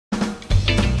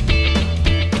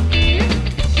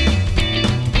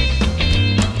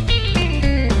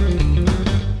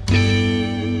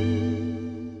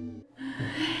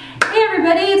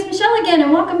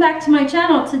back to my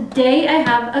channel. Today I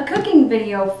have a cooking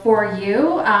video for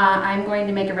you. I'm going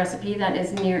to make a recipe that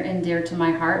is near and dear to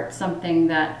my heart, something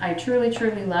that I truly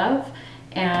love.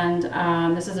 And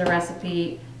this is a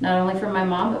recipe not only from my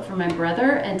mom but from my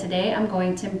brother, and today I'm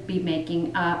going to be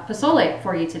making Posolè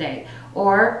for you today.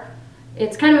 Or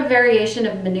it's kind of a variation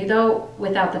of Menudo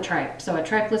without the tripe. So a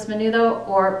tripeless Menudo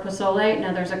or Posolè.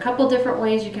 Now there's a couple different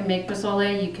ways you can make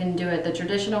Posolè. You can do it the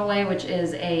traditional way, which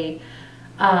is a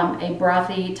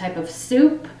brothy type of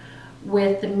soup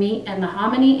with the meat and the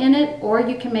hominy in it, or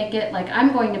you can make it like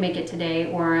I'm going to make it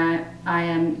today, where I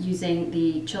am using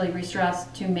the chili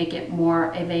ristras to make it more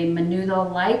of a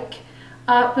Menudo-like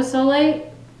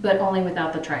Posolè, but only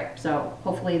without the tripe. So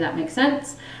hopefully that makes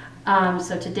sense.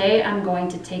 So today I'm going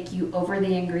to take you over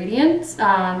the ingredients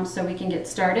so we can get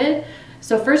started.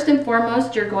 So first and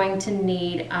foremost, you're going to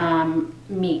need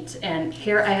meat, and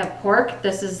here I have pork.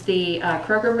 This is the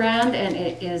Kroger brand, and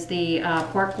it is the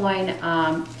pork loin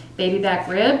baby back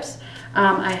ribs.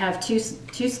 I have two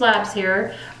slabs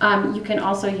here. You can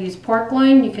also use pork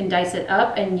loin. You can dice it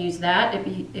up and use that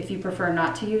if you prefer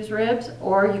not to use ribs,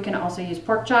 or you can also use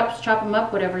pork chops, chop them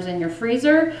up, whatever's in your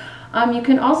freezer. You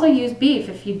can also use beef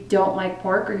if you don't like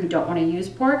pork or you don't want to use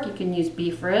pork. You can use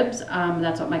beef ribs.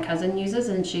 That's what my cousin uses,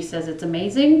 and she says it's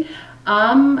amazing.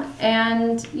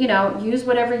 And you know, use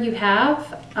whatever you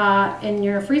have in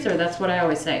your freezer. That's what I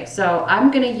always say. So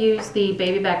I'm going to use the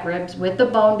baby back ribs with the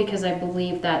bone because I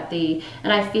believe that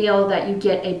and I feel that you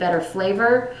get a better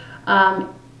flavor.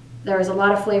 There is a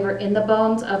lot of flavor in the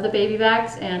bones of the baby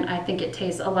backs, and I think it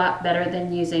tastes a lot better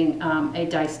than using a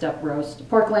diced up roast,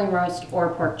 pork loin roast, or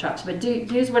pork chops. But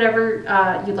use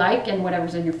whatever you like and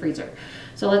whatever's in your freezer.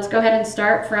 So let's go ahead and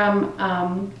start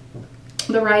from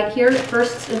the right here.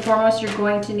 First and foremost, you're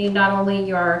going to need not only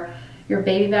your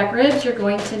baby back ribs, you're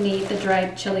going to need the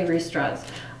dried chili ristras.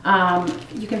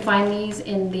 You can find these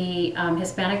in the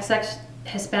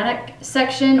Hispanic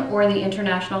section or the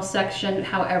international section,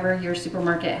 however your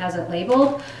supermarket has it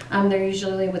labeled. They're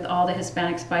usually with all the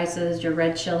Hispanic spices, your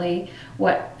red chili,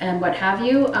 what have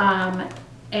you.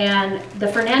 And the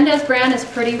Fernandez brand is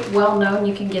pretty well known.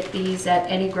 You can get these at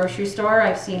any grocery store.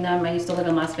 I've seen them. I used to live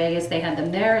in Las Vegas. They had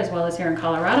them there, as well as here in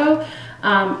Colorado.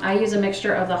 I use a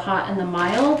mixture of the hot and the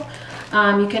mild.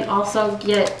 You can also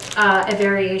get a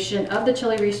variation of the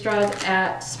chili ristras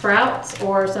at Sprouts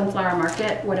or Sunflower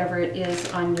Market, whatever it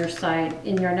is on your side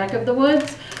in your neck of the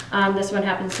woods. This one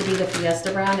happens to be the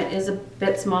Fiesta brand. It is a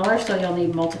bit smaller, so you'll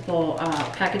need multiple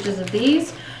packages of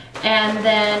these. And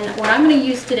then what I'm going to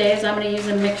use today is I'm going to use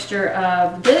a mixture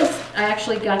of this. I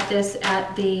actually got this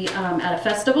at a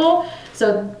festival.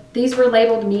 So these were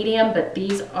labeled medium, but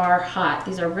these are hot.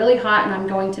 These are really hot, and I'm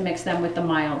going to mix them with the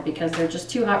mild because they're just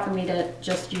too hot for me to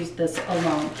just use this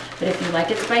alone. But if you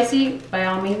like it spicy, by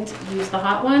all means, use the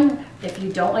hot one. If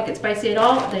you don't like it spicy at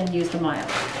all, then use the mild.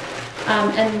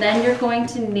 And then you're going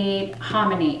to need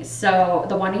hominy. So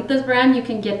the Juanita's brand, you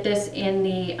can get this in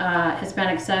the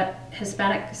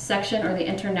Hispanic section or the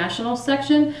international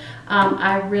section.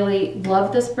 I really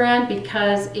love this brand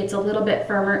because it's a little bit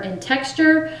firmer in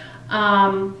texture.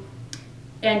 And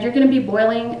you're going to be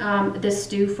boiling this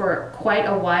stew for quite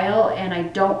a while, and I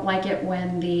don't like it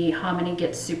when the hominy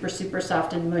gets super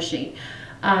soft and mushy.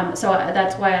 So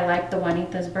that's why I like the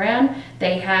Juanita's brand.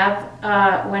 They have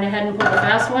went ahead and put a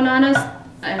fast one on us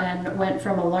and went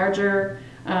from a larger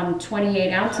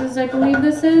 28 ounces, I believe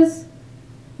this is.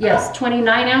 Yes,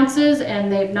 29 ounces,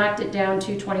 and they've knocked it down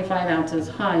to 25 ounces.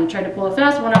 You tried to pull a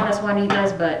fast one on us,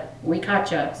 Juanita's, but we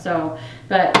caught you. So,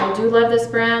 but I do love this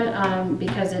brand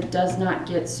because it does not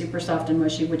get super soft and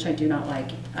mushy, which I do not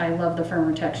like. I love the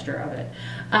firmer texture of it.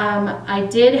 I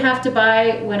did have to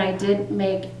buy, when I did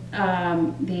make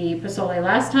the Posolè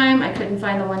last time, I couldn't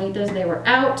find the Juanita's. They were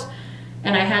out,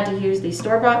 and I had to use the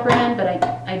store-bought brand, but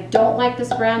I don't like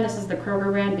this brand. This is the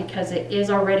Kroger brand because it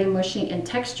is already mushy in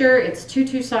texture. It's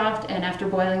too soft, and after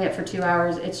boiling it for 2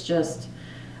 hours, it's just,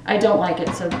 I don't like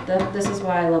it. So this is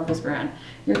why I love this brand.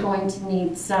 You're going to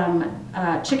need some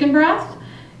chicken broth.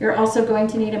 You're also going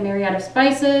to need a myriad of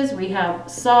spices. We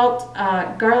have salt,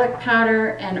 garlic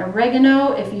powder, and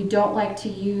oregano. If you don't like to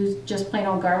use just plain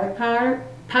old garlic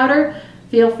powder,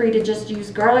 feel free to just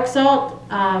use garlic salt.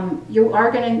 You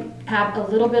are going to have a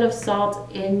little bit of salt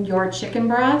in your chicken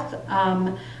broth,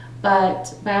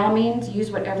 but by all means,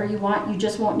 use whatever you want. You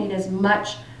just won't need as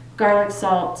much garlic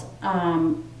salt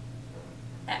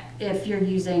if you're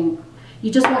using,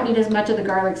 you just won't need as much of the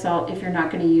garlic salt if you're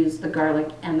not going to use the garlic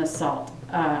and the salt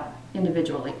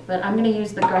individually. But I'm going to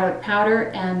use the garlic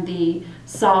powder and the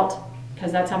salt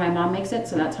because that's how my mom makes it,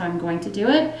 so that's how I'm going to do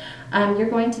it.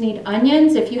 You're going to need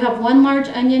onions. If you have one large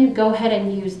onion, go ahead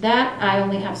and use that. I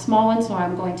only have small ones, so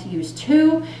I'm going to use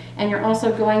 2. And you're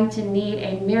also going to need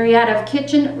a myriad of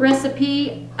kitchen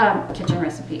recipe.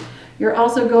 You're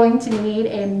also going to need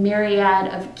a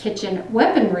myriad of kitchen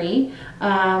weaponry.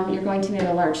 You're going to need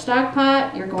a large stock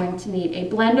pot. You're going to need a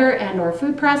blender and or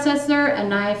food processor, a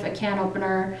knife, a can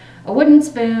opener, a wooden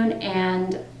spoon,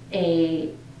 and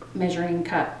a measuring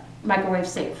cup, microwave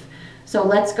safe. So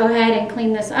let's go ahead and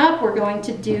clean this up. We're going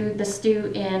to do the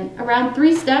stew in around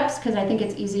 3 steps because I think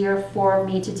it's easier for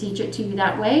me to teach it to you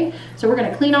that way. So we're going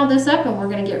to clean all this up and we're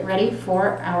going to get ready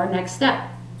for our next step.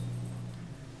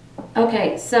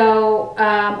 Okay, so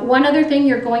one other thing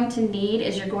you're going to need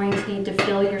is you're going to need to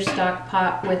fill your stock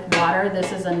pot with water.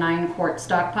 This is a 9-quart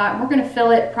stock pot. And we're going to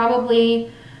fill it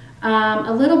probably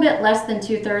a little bit less than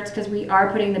 2/3 because we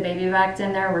are putting the baby backs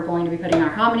in there. We're going to be putting our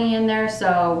hominy in there,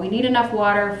 so we need enough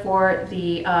water for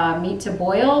the meat to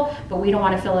boil, but we don't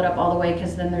want to fill it up all the way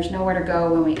because then there's nowhere to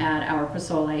go when we add our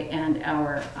posolè and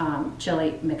our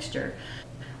chile mixture.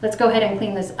 Let's go ahead and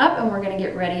clean this up and we're going to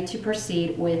get ready to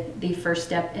proceed with the first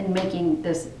step in making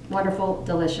this wonderful,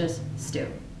 delicious stew.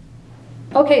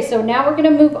 Okay, so now we're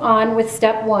going to move on with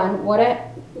step 1.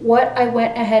 What I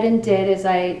went ahead and did is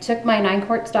I took my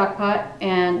 9-quart stock pot,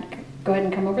 and go ahead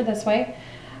and come over this way.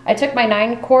 I took my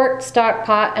 9-quart stock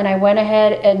pot and I went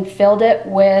ahead and filled it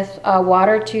with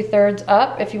water 2/3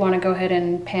 up. If you want to go ahead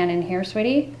and pan in here,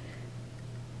 sweetie.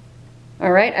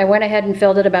 All right, I went ahead and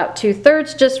filled it about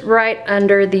 2/3, just right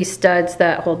under the studs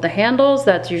that hold the handles.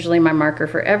 That's usually my marker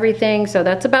for everything, so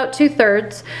that's about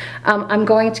 2/3. I'm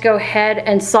going to go ahead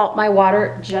and salt my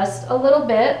water just a little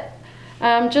bit,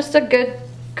 just a good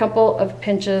couple of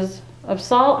pinches of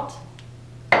salt.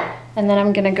 And then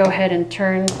I'm gonna go ahead and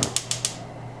turn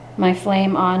my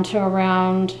flame on to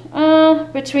around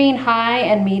between high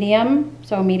and medium,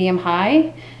 so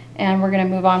medium-high. And we're gonna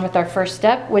move on with our first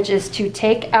step, which is to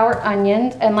take our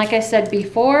onions. And like I said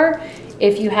before,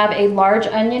 if you have a large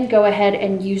onion, go ahead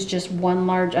and use just 1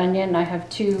 large onion. I have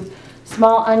 2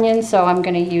 small onions, so I'm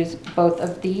gonna use both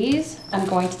of these. I'm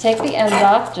going to take the ends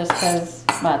off just because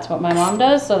that's what my mom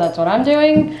does, so that's what I'm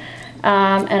doing.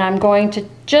 And I'm going to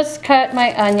just cut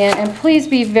my onion, and please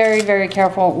be very, very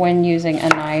careful when using a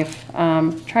knife.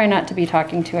 Try not to be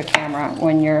talking to a camera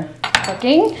when you're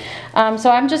cooking. So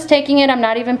I'm just taking it, I'm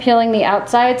not even peeling the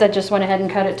outsides, I just went ahead and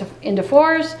cut it into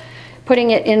 4s,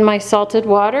 putting it in my salted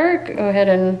water. Go ahead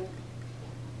and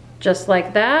just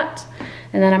like that.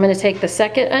 And then I'm going to take the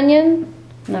second onion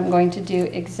and I'm going to do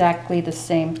exactly the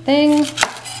same thing.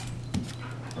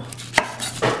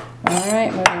 All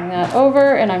right, moving that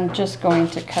over, and I'm just going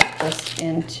to cut this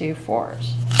into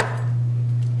 4s.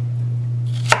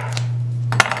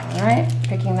 All right,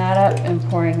 picking that up and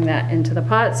pouring that into the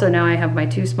pot. So now I have my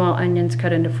 2 small onions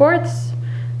cut into 4ths.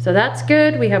 So that's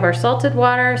good. We have our salted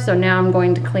water. So now I'm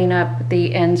going to clean up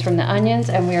the ends from the onions,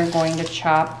 and we are going to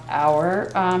chop our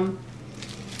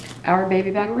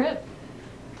baby back rib.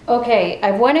 Okay,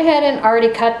 I went ahead and already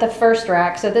cut the first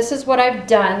rack. So this is what I've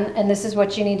done, and this is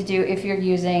what you need to do if you're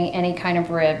using any kind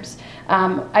of ribs.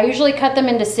 I usually cut them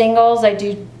into singles. I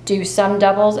do some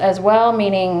doubles as well,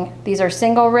 meaning these are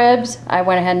single ribs. I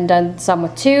went ahead and done some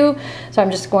with 2. So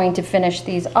I'm just going to finish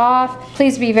these off.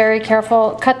 Please be very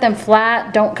careful. Cut them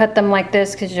flat. Don't cut them like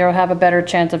this because you'll have a better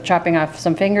chance of chopping off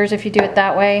some fingers if you do it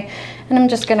that way. And I'm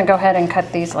just gonna go ahead and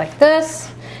cut these like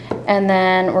this. And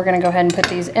then we're gonna go ahead and put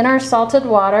these in our salted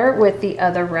water with the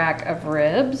other rack of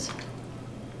ribs.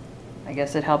 I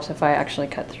guess it helps if I actually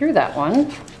cut through that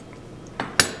one.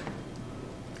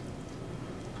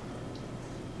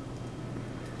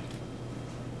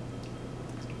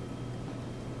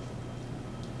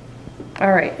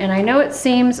 All right, and I know it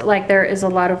seems like there is a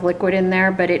lot of liquid in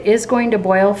there, but it is going to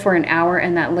boil for an hour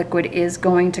and that liquid is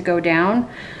going to go down.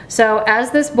 So as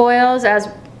this boils, as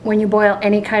when you boil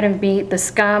any kind of meat, the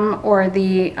scum or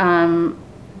the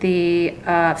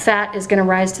fat is gonna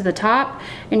rise to the top,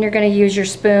 and you're gonna use your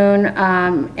spoon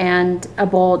and a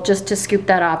bowl just to scoop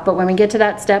that off. But when we get to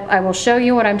that step, I will show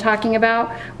you what I'm talking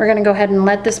about. We're gonna go ahead and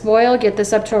let this boil, get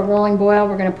this up to a rolling boil.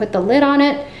 We're gonna put the lid on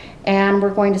it, and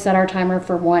we're going to set our timer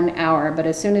for 1 hour. But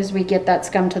as soon as we get that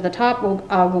scum to the top,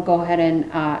 we'll go ahead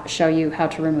and show you how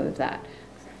to remove that.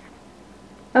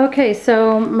 Okay,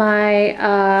 so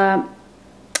my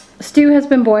stew has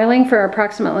been boiling for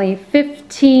approximately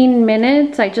 15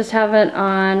 minutes. I just have it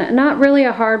on not really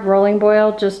a hard rolling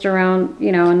boil, just around,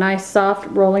 you know, a nice soft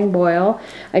rolling boil.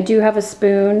 I do have a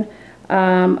spoon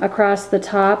across the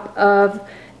top of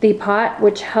the pot,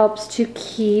 which helps to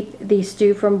keep the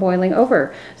stew from boiling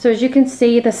over. So as you can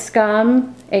see, the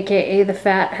scum, aka the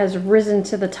fat, has risen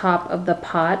to the top of the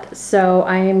pot. So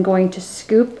I am going to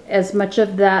scoop as much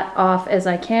of that off as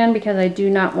I can because I do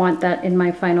not want that in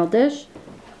my final dish.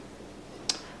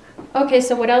 Okay,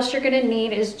 so what else you're gonna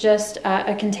need is just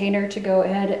a container to go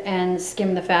ahead and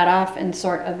skim the fat off in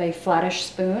sort of a flattish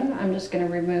spoon. I'm just gonna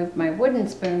remove my wooden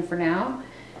spoon for now.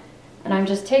 And I'm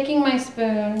just taking my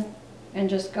spoon and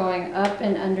just going up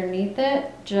and underneath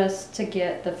it just to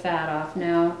get the fat off.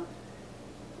 Now,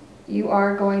 you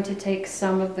are going to take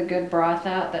some of the good broth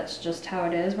out, that's just how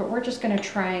it is, but we're just gonna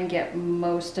try and get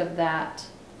most of that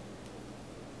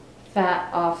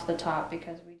fat off the top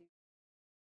because we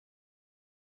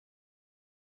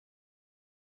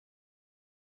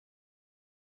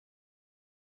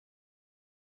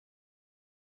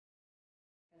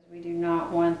do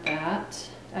not want that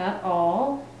at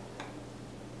all.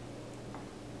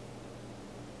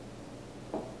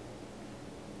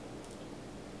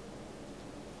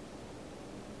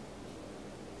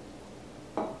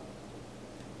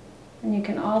 And you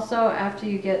can also, after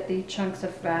you get the chunks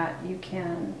of fat, you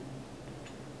can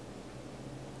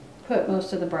put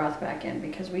most of the broth back in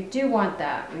because we do want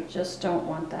that. We just don't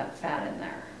want that fat in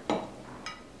there.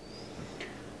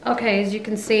 Okay, as you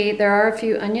can see, there are a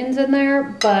few onions in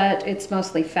there, but it's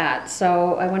mostly fat.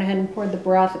 So I went ahead and poured the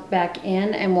broth back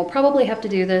in, and we'll probably have to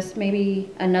do this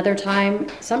maybe another time.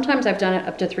 Sometimes I've done it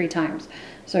up to 3 times.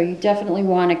 So you definitely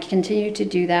want to continue to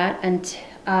do that, and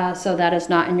so that is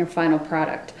not in your final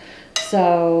product.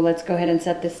 So let's go ahead and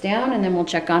set this down, and then we'll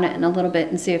check on it in a little bit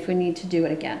and see if we need to do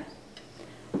it again.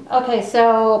 Okay,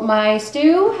 so my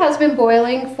stew has been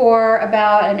boiling for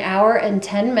about 1 hour and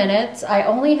 10 minutes. I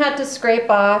only had to scrape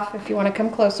off, if you want to come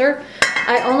closer,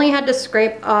 I only had to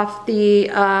scrape off the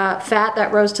fat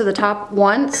that rose to the top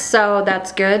once, so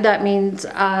that's good. That means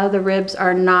the ribs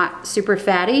are not super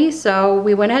fatty, so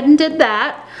we went ahead and did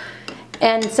that.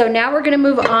 And so now we're gonna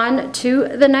move on to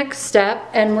the next step,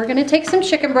 and we're gonna take some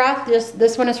chicken broth.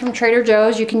 This one is from Trader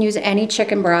Joe's. You can use any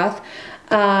chicken broth.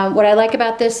 What I like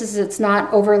about this is it's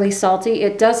not overly salty.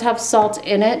 It does have salt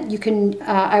in it. You can,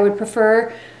 I would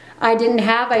prefer, I'm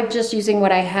just using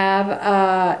what I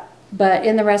have, but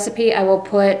in the recipe I will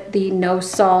put the no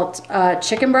salt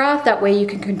chicken broth. That way you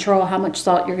can control how much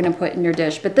salt you're gonna put in your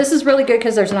dish. But this is really good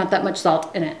because there's not that much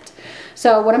salt in it.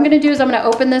 So what I'm gonna do is I'm gonna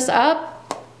open this up,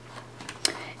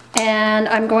 and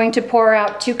I'm going to pour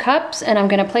out 2 cups, and I'm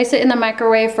gonna place it in the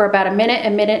microwave for about 1 minute,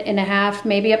 1.5 minutes,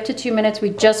 maybe up to 2 minutes. We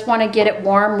just wanna get it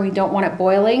warm. We don't want it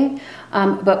boiling,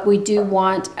 but we do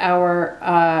want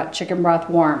our chicken broth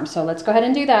warm. So let's go ahead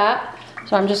and do that.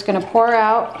 So I'm just gonna pour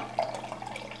out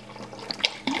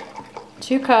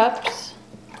 2 cups.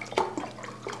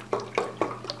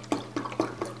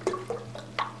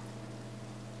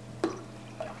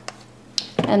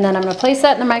 And then I'm gonna place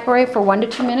that in the microwave for 1 to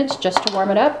 2 minutes just to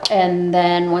warm it up. And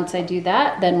then once I do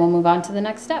that, then we'll move on to the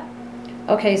next step.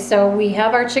 Okay, so we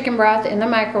have our chicken broth in the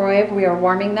microwave. We are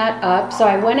warming that up. So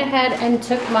I went ahead and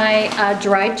took my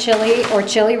dried chili or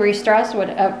chili ristras,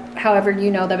 however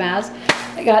you know them as.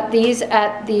 I got these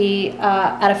at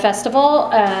a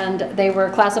festival, and they were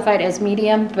classified as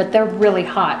medium, but they're really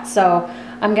hot. So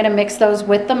I'm gonna mix those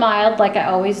with the mild like I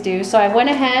always do. So I went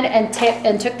ahead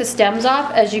and took the stems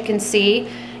off, as you can see,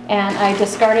 and I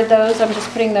discarded those. I'm just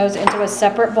putting those into a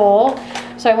separate bowl.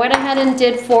 So I went ahead and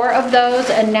did 4 of those,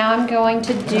 and now I'm going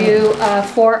to do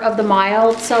 4 of the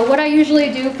mild. So what I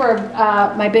usually do for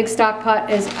my big stock pot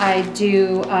is I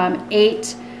do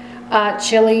 8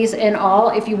 chilies in all.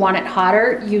 If you want it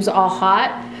hotter, use all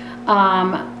hot.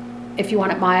 If you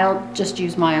want it mild, just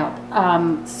use mild.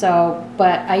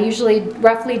 But I usually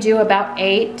roughly do about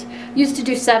 8. Used to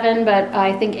do 7, but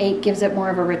I think 8 gives it more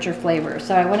of a richer flavor.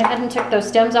 So I went ahead and took those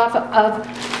stems off of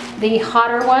the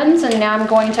hotter ones, and now I'm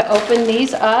going to open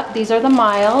these up. These are the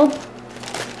mild.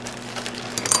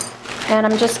 And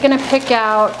I'm just gonna pick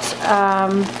out,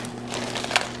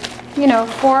 you know,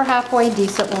 4 halfway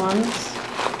decent ones.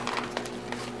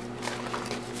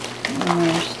 And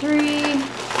there's 3.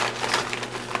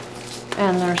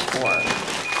 And there's 4.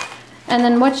 And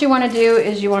then what you want to do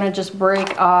is you want to just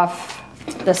break off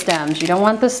the stems. You don't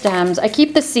want the stems. I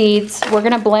keep the seeds. We're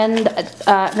going to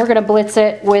we're going to blitz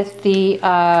it with the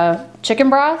chicken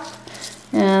broth,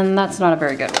 and that's not a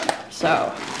very good one.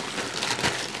 So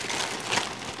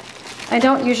I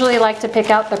don't usually like to pick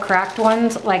out the cracked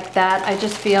ones like that. I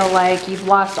just feel like you've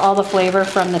lost all the flavor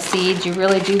from the seeds. You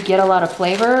really do get a lot of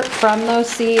flavor from those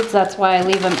seeds. That's why I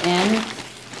leave them in.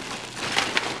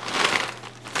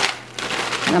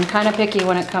 And I'm kind of picky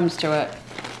when it comes to it.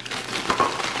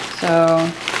 So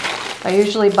I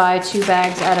usually buy 2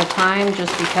 bags at a time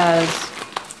just because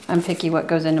I'm picky what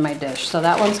goes into my dish. So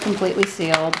that one's completely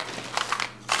sealed.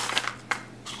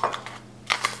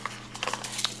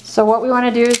 So what we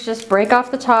want to do is just break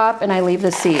off the top and I leave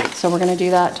the seeds. So we're going to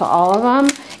do that to all of them.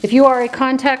 If you are a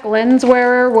contact lens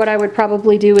wearer, what I would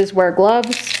probably do is wear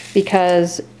gloves,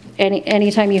 because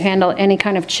anytime you handle any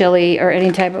kind of chili or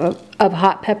any type of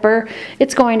hot pepper,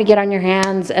 it's going to get on your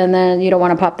hands and then you don't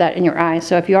want to pop that in your eye.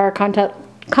 So if you are a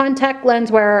contact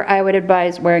lens wearer, I would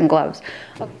advise wearing gloves.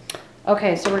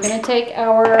 Okay, so we're going to take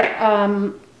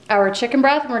our chicken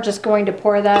broth and we're just going to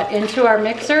pour that into our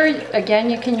mixer. Again,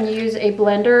 you can use a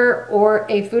blender or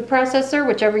a food processor,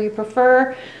 whichever you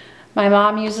prefer. My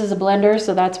mom uses a blender,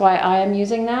 so that's why I am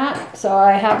using that. So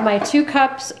I have my 2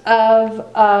 cups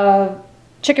of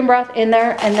chicken broth in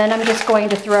there, and then I'm just going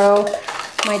to throw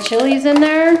my chilies in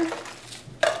there.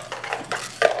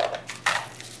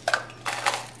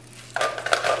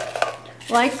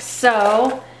 Like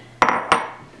so.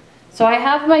 So I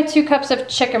have my 2 cups of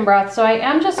chicken broth, so I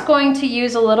am just going to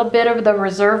use a little bit of the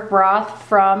reserve broth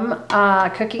from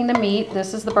cooking the meat.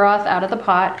 This is the broth out of the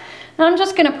pot. And I'm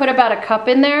just going to put about a cup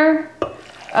in there.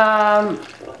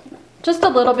 Just a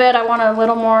little bit. I want a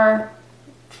little more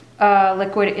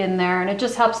liquid in there, and it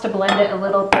just helps to blend it a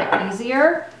little bit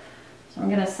easier. So I'm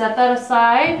going to set that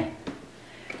aside.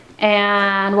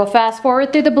 And we'll fast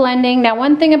forward through the blending. Now,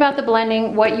 one thing about the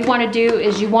blending, what you want to do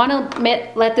is you want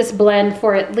to let this blend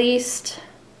for at least,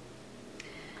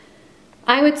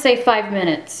 I would say 5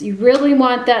 minutes. You really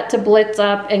want that to blitz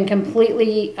up and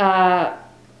completely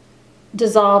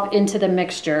dissolve into the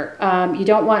mixture. You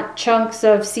don't want chunks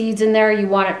of seeds in there. You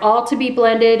want it all to be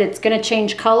blended. It's going to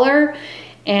change color.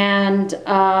 And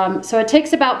so it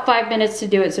takes about 5 minutes to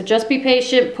do it. So just be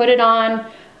patient, put it on.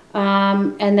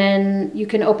 And then you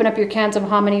can open up your cans of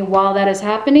hominy while that is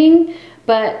happening,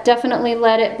 but definitely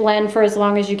let it blend for as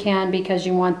long as you can, because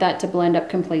you want that to blend up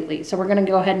completely. So we're going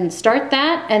to go ahead and start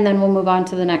that, and then we'll move on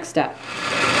to the next step.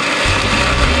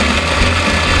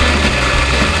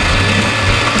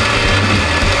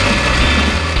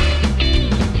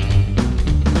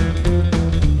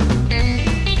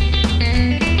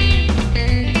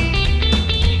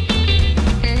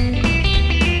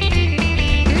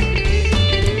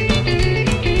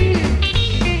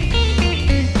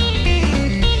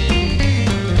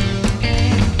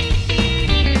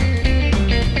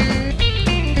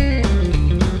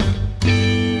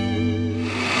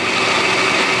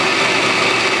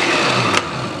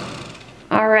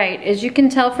 As you can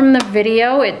tell from the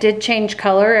video, it did change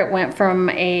color. It went from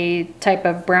a type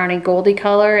of brownie goldy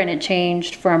color, and it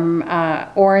changed from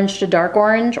orange to dark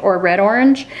orange or red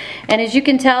orange. And as you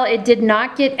can tell, it did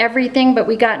not get everything, but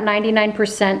we got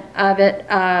 99% of it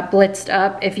blitzed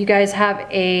up. If you guys have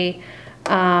a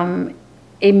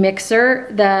mixer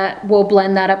that will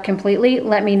blend that up completely,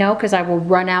 let me know, because I will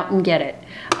run out and get it.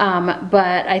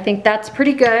 But I think that's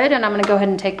pretty good, and I'm going to go ahead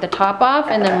and take the top off,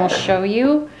 and then we'll show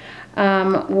you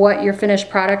what your finished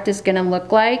product is going to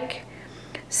look like.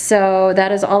 So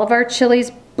that is all of our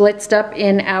chilies blitzed up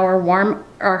in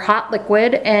our hot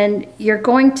liquid, and you're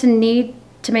going to need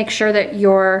to make sure that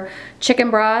your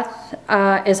chicken broth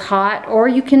is hot, or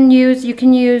you can use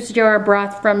your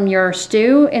broth from your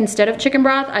stew instead of chicken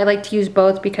broth. I like to use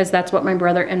both because that's what my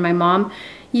brother and my mom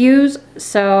use.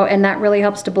 So, and that really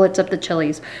helps to blitz up the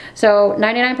chilies. So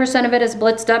 99% of it is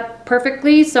blitzed up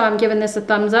perfectly, so I'm giving this a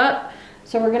thumbs up.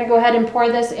 So we're going to go ahead and pour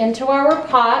this into our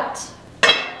pot.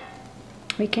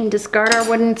 We can discard our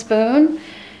wooden spoon,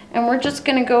 and we're just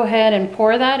going to go ahead and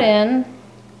pour that in.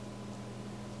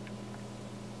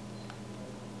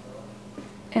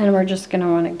 And we're just going to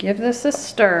want to give this a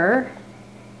stir.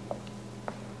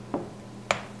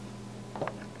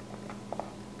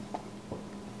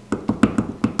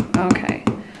 Okay,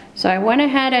 so I went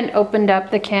ahead and opened up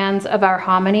the cans of our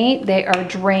hominy. They are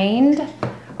drained.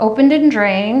 Opened and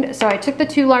drained. So I took the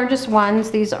 2 largest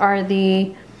ones. These are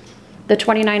the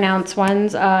 29-ounce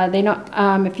ones.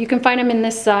 If you can find them in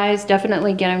this size,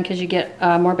 definitely get them, because you get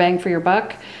more bang for your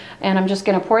buck. And I'm just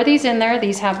going to pour these in there.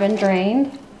 These have been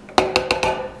drained.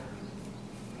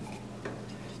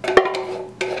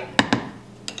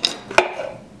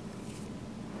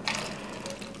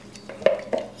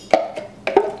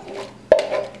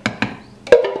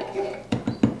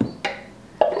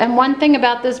 And one thing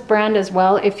about this brand as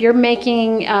well, if you're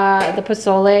making the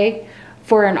Posolè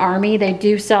for an army, they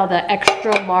do sell the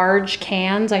extra large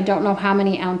cans. I don't know how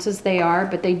many ounces they are,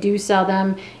 but they do sell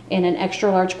them in an extra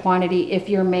large quantity if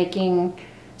you're making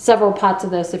several pots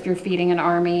of this, if you're feeding an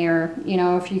army, or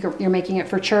if you're making it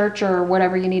for church or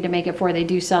whatever you need to make it for. They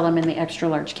do sell them in the extra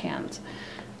large cans,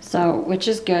 so which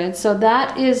is good. So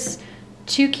that is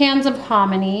 2 cans of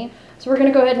hominy. So we're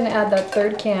gonna go ahead and add that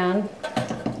 3rd can.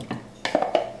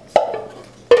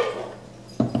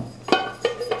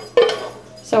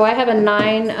 So I have a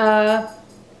 9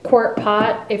 quart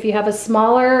pot. If you have a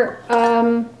smaller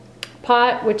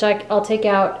pot, which I'll take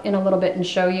out in a little bit and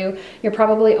show you, you're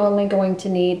probably only going to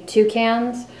need 2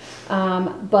 cans.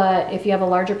 But if you have a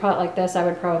larger pot like this, I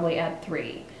would probably add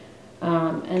 3.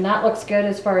 And that looks good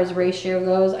as far as ratio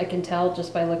goes. I can tell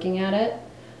just by looking at it.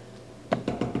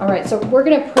 All right, so we're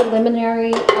gonna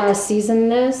preliminary season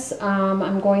this.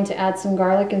 I'm going to add some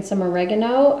garlic and some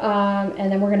oregano,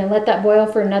 and then we're gonna let that boil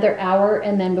for another hour,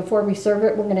 and then before we serve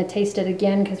it, we're gonna taste it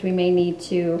again because we may need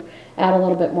to add a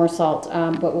little bit more salt,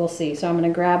 but we'll see. So I'm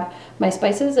gonna grab my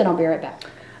spices and I'll be right back.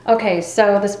 Okay,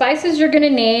 so the spices you're going to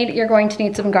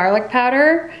need some garlic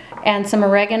powder and some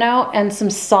oregano and some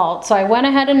salt. So I went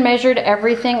ahead and measured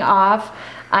everything off.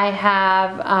 I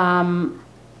have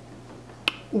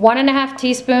 1.5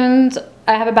 teaspoons.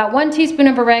 I have about 1 teaspoon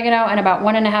of oregano and about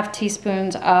 1.5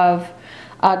 teaspoons of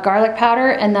garlic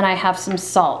powder, and then I have some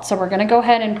salt. So we're going to go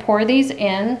ahead and pour these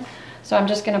in. So I'm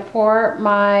just going to pour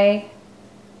my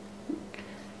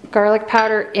garlic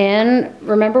powder in.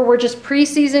 Remember, we're just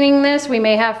pre-seasoning this. We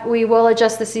will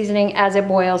adjust the seasoning as it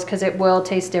boils because it will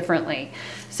taste differently.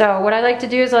 So what I like to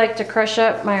do is I like to crush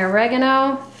up my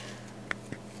oregano.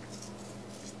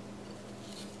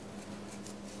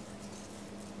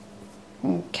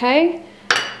 Okay,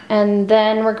 and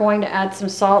then we're going to add some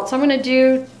salt. So I'm going to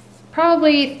do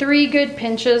probably 3 good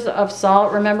pinches of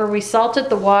salt. Remember, we salted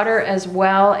the water as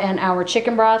well, and our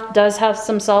chicken broth does have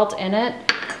some salt in it.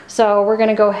 So we're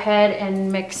gonna go ahead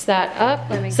and mix that up.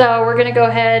 So we're gonna go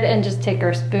ahead and just take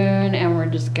our spoon and we're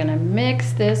just gonna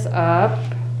mix this up.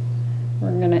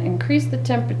 We're gonna increase the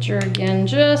temperature again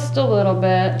just a little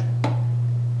bit.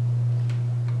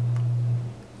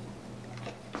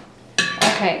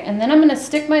 Okay, and then I'm gonna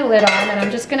stick my lid on and I'm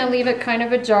just gonna leave it kind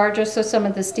of ajar just so some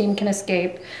of the steam can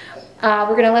escape.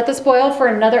 We're gonna let this boil for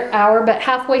another hour, but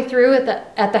halfway through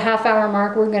at the half-hour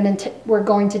mark, we're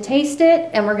going to taste it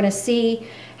and we're gonna see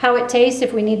how it tastes.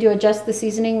 If we need to adjust the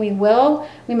seasoning, we will.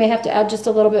 We may have to add just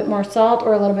a little bit more salt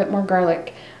or a little bit more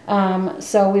garlic.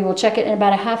 So we will check it in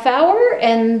about a half hour,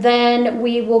 and then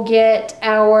we will get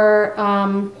our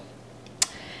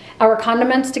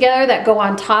condiments together that go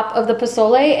on top of the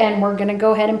posolè, and we're gonna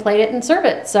go ahead and plate it and serve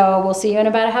it. So we'll see you in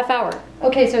about a half hour.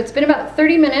 Okay, so it's been about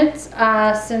 30 minutes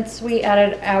since we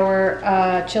added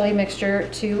our chili mixture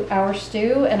to our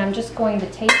stew, and I'm just going to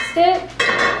taste it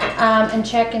and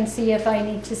check and see if I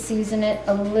need to season it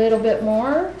a little bit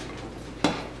more.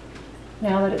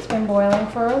 Now that it's been boiling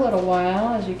for a little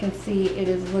while, as you can see, it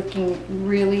is looking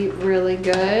really, really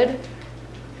good.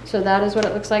 So that is what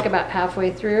it looks like about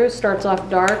halfway through. It starts off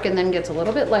dark and then gets a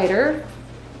little bit lighter.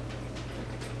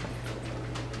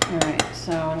 All right,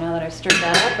 so now that I've stirred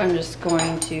that up, I'm just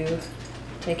going to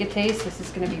take a taste. This is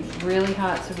going to be really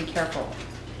hot, so be careful.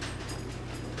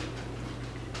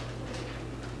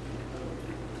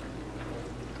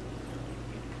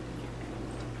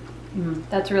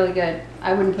 That's really good.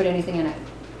 I wouldn't put anything in it.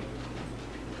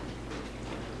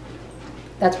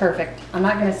 That's perfect. I'm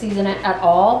not going to season it at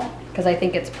all because I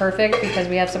think it's perfect, because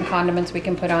we have some condiments we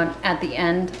can put on at the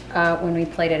end when we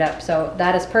plate it up. So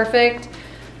that is perfect.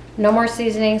 No more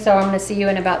seasoning, so I'm going to see you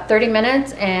in about 30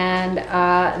 minutes and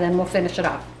then we'll finish it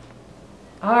off.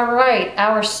 All right,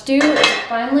 our stew is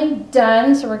finally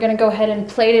done, so we're going to go ahead and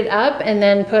plate it up and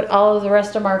then put all of the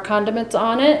rest of our condiments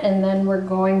on it, and then we're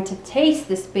going to taste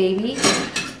this baby.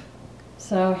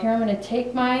 So here I'm going to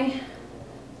take my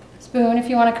spoon, if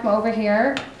you want to come over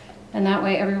here, and that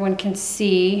way everyone can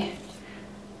see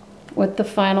what the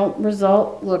final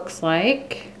result looks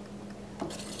like.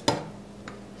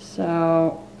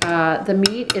 So the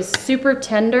meat is super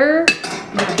tender.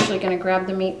 I'm actually going to grab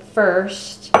the meat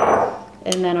first,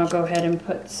 and then I'll go ahead and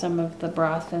put some of the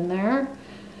broth in there.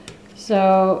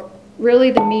 So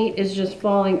really the meat is just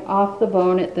falling off the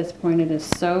bone at this point. It is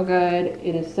so good.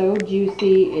 It is so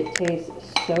juicy. It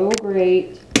tastes so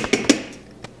great.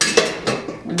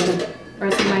 The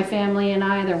rest of my family and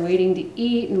I, they're waiting to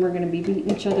eat, and we're going to be beating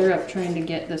each other up trying to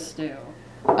get this stew.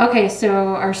 Okay,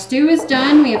 so our stew is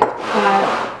done. We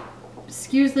have,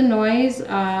 excuse the noise,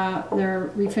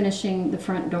 they're refinishing the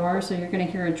front door, so you're going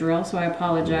to hear a drill, so I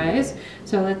apologize.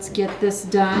 So let's get this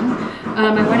done.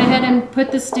 I went ahead and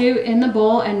put the stew in the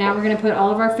bowl, and now we're going to put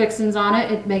all of our fixins on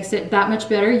it. It makes it that much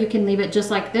better. You can leave it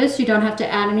just like this. You don't have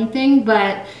to add anything,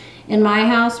 but in my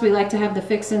house, we like to have the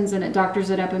fixins, and it doctors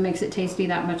it up and makes it tasty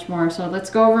that much more. So let's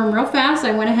go over them real fast.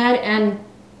 I went ahead and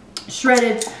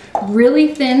shredded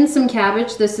really thin some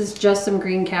cabbage. This is just some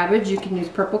green cabbage. You can use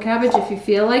purple cabbage if you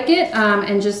feel like it,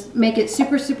 and just make it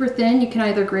super, super thin. You can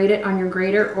either grate it on your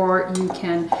grater or you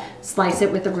can slice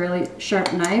it with a really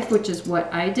sharp knife, which is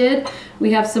what I did.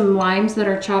 We have some limes that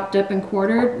are chopped up and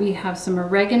quartered. We have some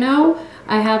oregano.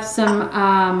 I have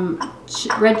some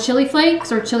red chili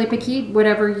flakes or chili piquete,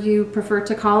 whatever you prefer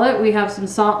to call it. We have some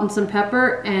salt and some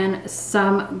pepper and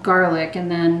some garlic. And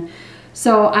then,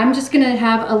 so I'm just gonna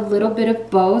have a little bit of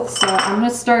both. So I'm gonna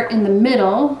start in the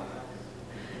middle.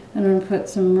 I'm gonna put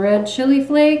some red chili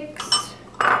flakes,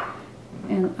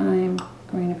 and I'm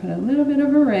going to put a little bit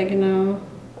of oregano.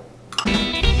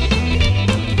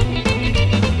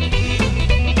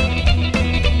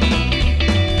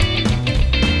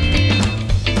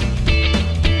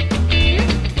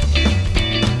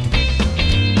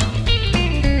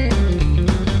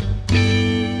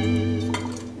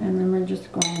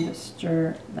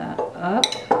 Stir that up.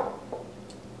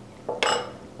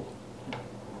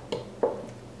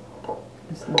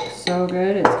 This looks so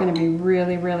good. It's going to be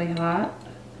really, really hot,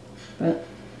 but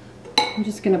I'm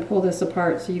just going to pull this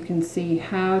apart so you can see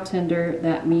how tender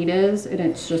that meat is, and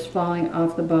it's just falling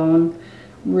off the bone.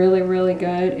 Really, really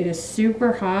good. It is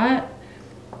super hot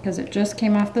because it just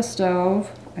came off the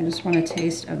stove. I just want a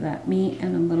taste of that meat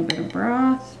and a little bit of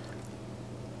broth.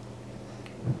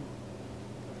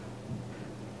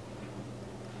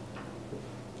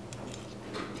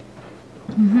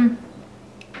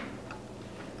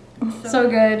 So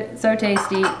good, so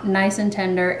tasty, nice and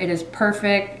tender. It is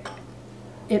perfect.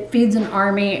 It feeds an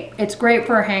army. It's great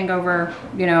for a hangover.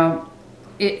 You know,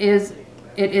 it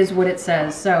is what it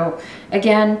says. So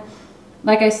again,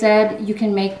 like I said, you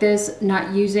can make this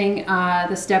not using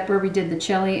the step where we did the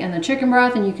chili and the chicken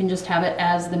broth, and you can just have it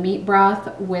as the meat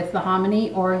broth with the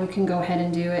hominy, or you can go ahead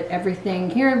and do it everything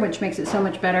here, which makes it so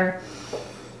much better.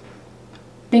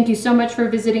 Thank you so much for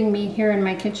visiting me here in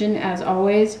my kitchen, as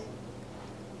always.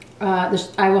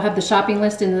 I will have the shopping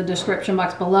list in the description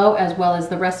box below, as well as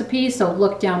the recipe. So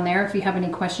look down there. If you have any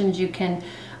questions, you can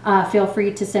feel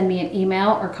free to send me an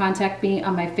email or contact me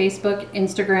on my Facebook,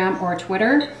 Instagram, or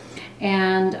Twitter.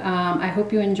 And I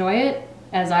hope you enjoy it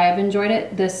as I have enjoyed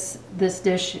it. This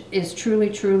dish is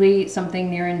truly, truly something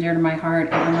near and dear to my heart.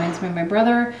 It reminds me of my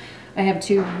brother. I have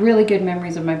two really good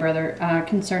memories of my brother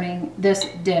concerning this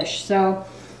dish. So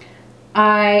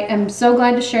I am so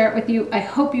glad to share it with you. I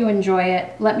hope you enjoy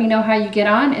it. Let me know how you get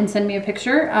on and send me a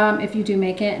picture if you do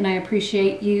make it. And I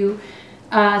appreciate you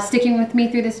sticking with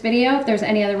me through this video. If there's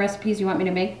any other recipes you want me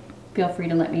to make, feel free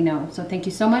to let me know. So thank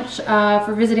you so much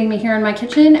for visiting me here in my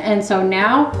kitchen. And so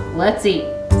now let's eat.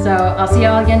 So I'll see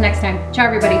y'all again next time. Ciao,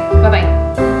 everybody.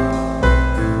 Bye-bye.